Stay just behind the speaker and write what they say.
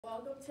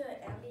Welcome to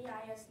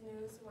MEIS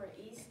News, where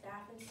East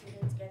staff and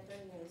students get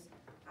their news.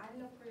 I'm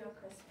Napriel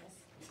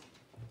Christmas.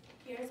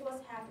 Here's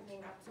what's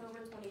happening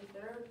October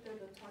 23rd through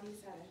the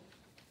 27th.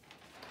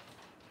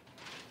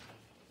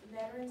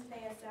 Veterans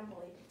Day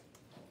Assembly.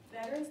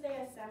 Veterans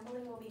Day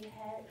Assembly will be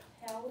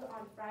held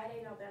on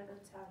Friday, November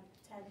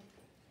 10th.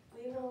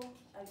 We will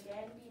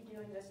again be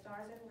doing the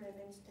stars and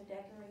ribbons to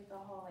decorate the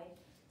hallway.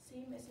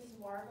 See Mrs.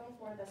 Wargo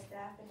for the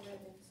staff and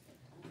ribbons.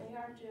 They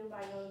are due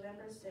by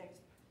November 6th.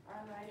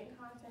 Our writing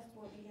contest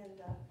will be in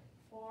the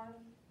form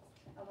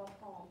of a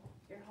poem.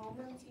 Your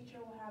homeroom teacher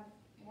will have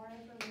more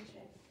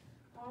information.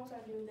 Poems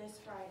are due this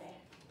Friday.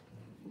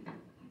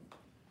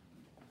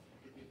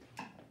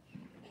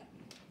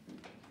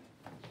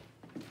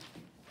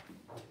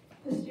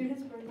 The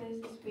students'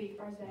 birthdays this week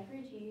are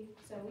Zachary G.,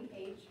 Zoe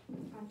H.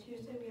 On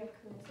Tuesday we have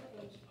Carissa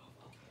H.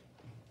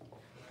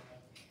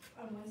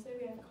 On Wednesday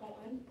we have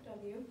Colton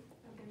W.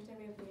 On Thursday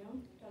we have Liam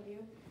W.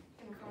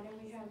 And on Friday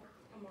we have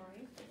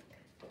Amari.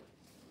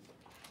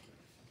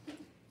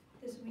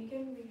 This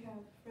weekend we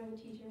have, for the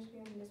teachers, we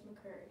have Miss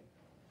McCurry.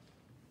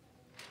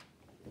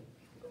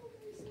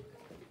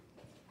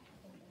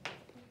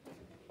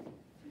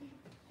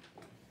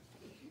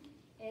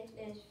 It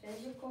is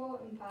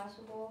physical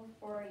impossible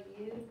for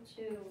you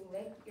to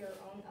lick your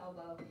own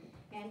elbow,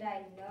 and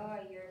I know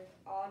you're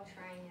all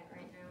trying it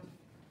right now.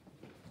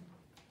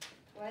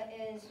 What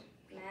is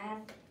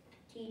math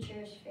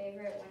teacher's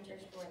favorite winter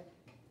sport?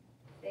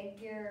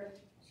 Figure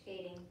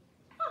skating.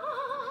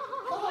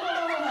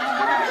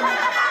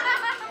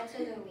 Get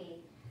to the weed.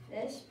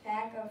 This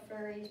pack of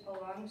furries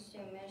belongs to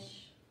Miss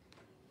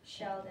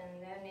Sheldon.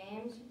 Their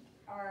names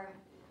are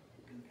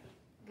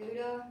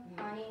Gouda,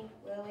 Honey,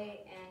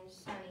 Lily, and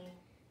Sunny.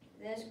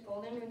 This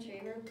golden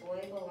retriever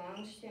boy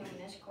belongs to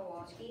Miss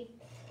Kowalski.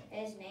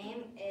 His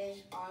name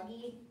is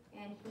Augie,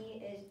 and he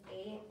is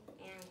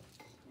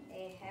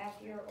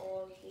 8.5 years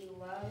old. He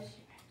loves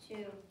to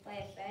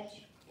play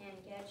fetch and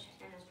catch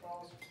tennis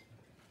balls.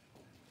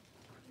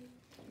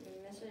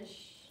 Mrs.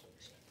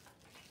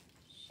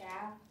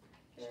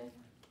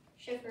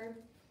 Schiffer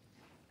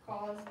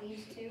calls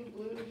these two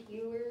blue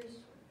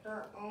heelers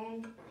her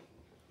own.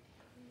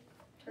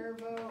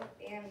 Turbo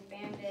and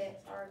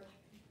Bandit are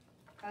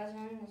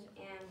cousins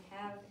and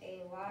have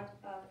a lot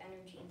of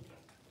energy.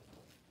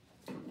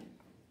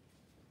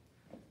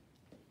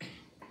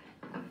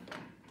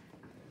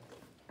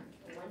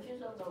 The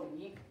lunches of the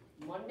week.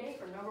 Monday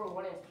for number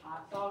 1 is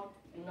hot dog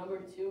and number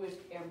 2 is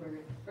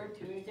hamburger. For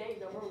Tuesday,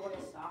 number 1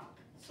 is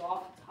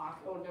soft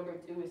taco, number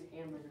 2 is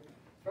hamburger.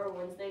 For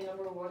Wednesday,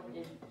 number 1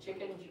 is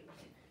chicken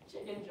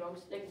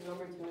drumstick,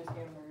 number 2 is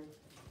hamburger.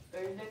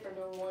 Thursday for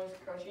number 1 is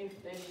crunchy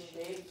fish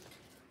shapes,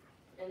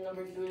 and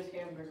number 2 is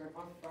hamburger.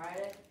 On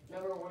Friday,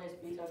 number 1 is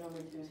pizza,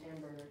 number 2 is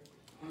hamburger.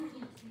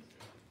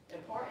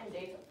 Important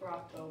dates for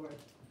October.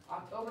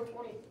 October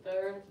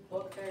 23rd,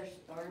 book fair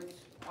starts.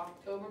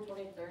 October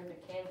 23rd, the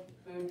canned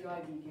food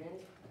drive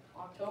begins.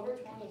 October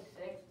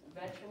 26th,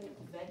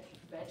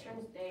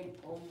 Veterans Day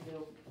poem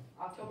due.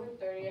 October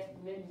 30th,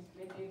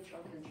 mid-view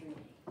trunk or treat.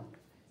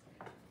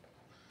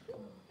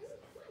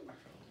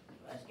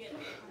 Let's get it.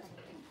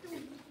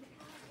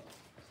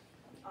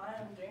 I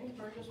am James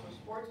Burgess with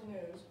Sports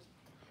News.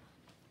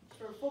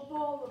 For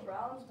football, the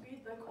Browns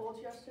beat the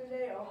Colts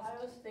yesterday.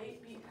 Ohio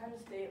State beat Penn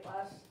State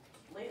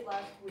late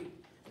last week.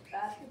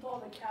 Basketball,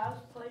 the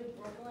Cavs play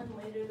Brooklyn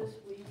later this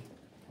week.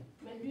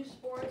 Midview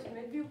Sports,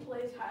 Midview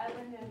plays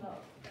Highland in the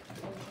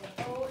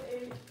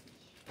OHSAA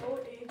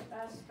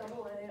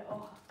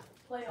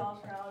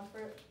playoffs round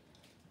for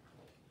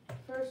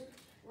first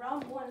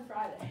round 1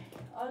 Friday.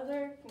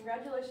 Other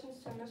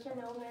congratulations to Mr.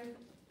 Milner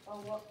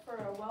for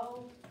a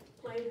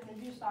well-played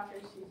Midview soccer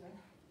season.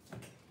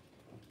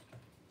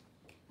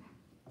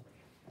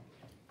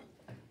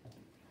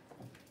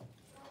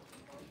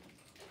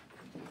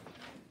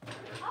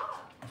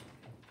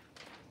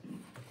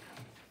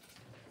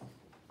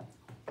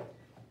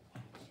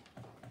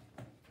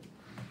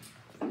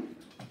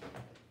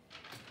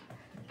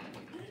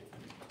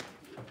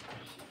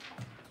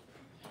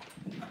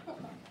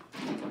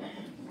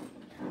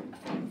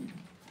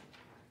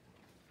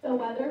 The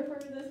weather for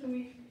this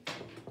week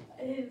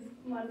is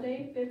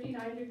Monday,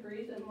 59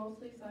 degrees and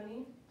mostly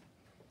sunny.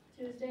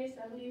 Tuesday,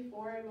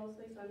 74 and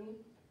mostly sunny.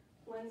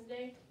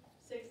 Wednesday,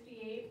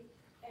 68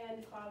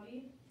 and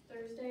cloudy.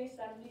 Thursday,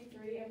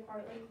 73 and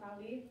partly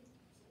cloudy.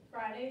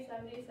 Friday,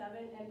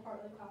 77 and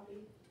partly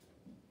cloudy.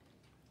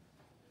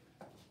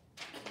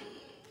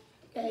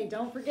 Okay,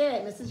 don't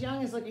forget, Mrs.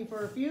 Young is looking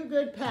for a few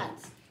good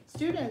pets.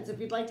 Students, if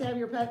you'd like to have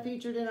your pet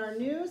featured in our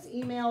news,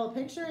 email a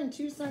picture and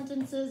 2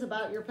 sentences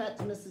about your pet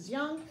to Mrs.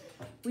 Young.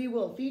 We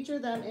will feature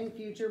them in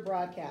future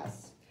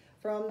broadcasts.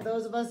 From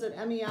those of us at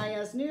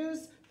MEIS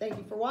News, thank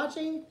you for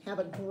watching. Have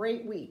a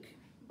great week.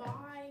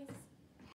 Bye.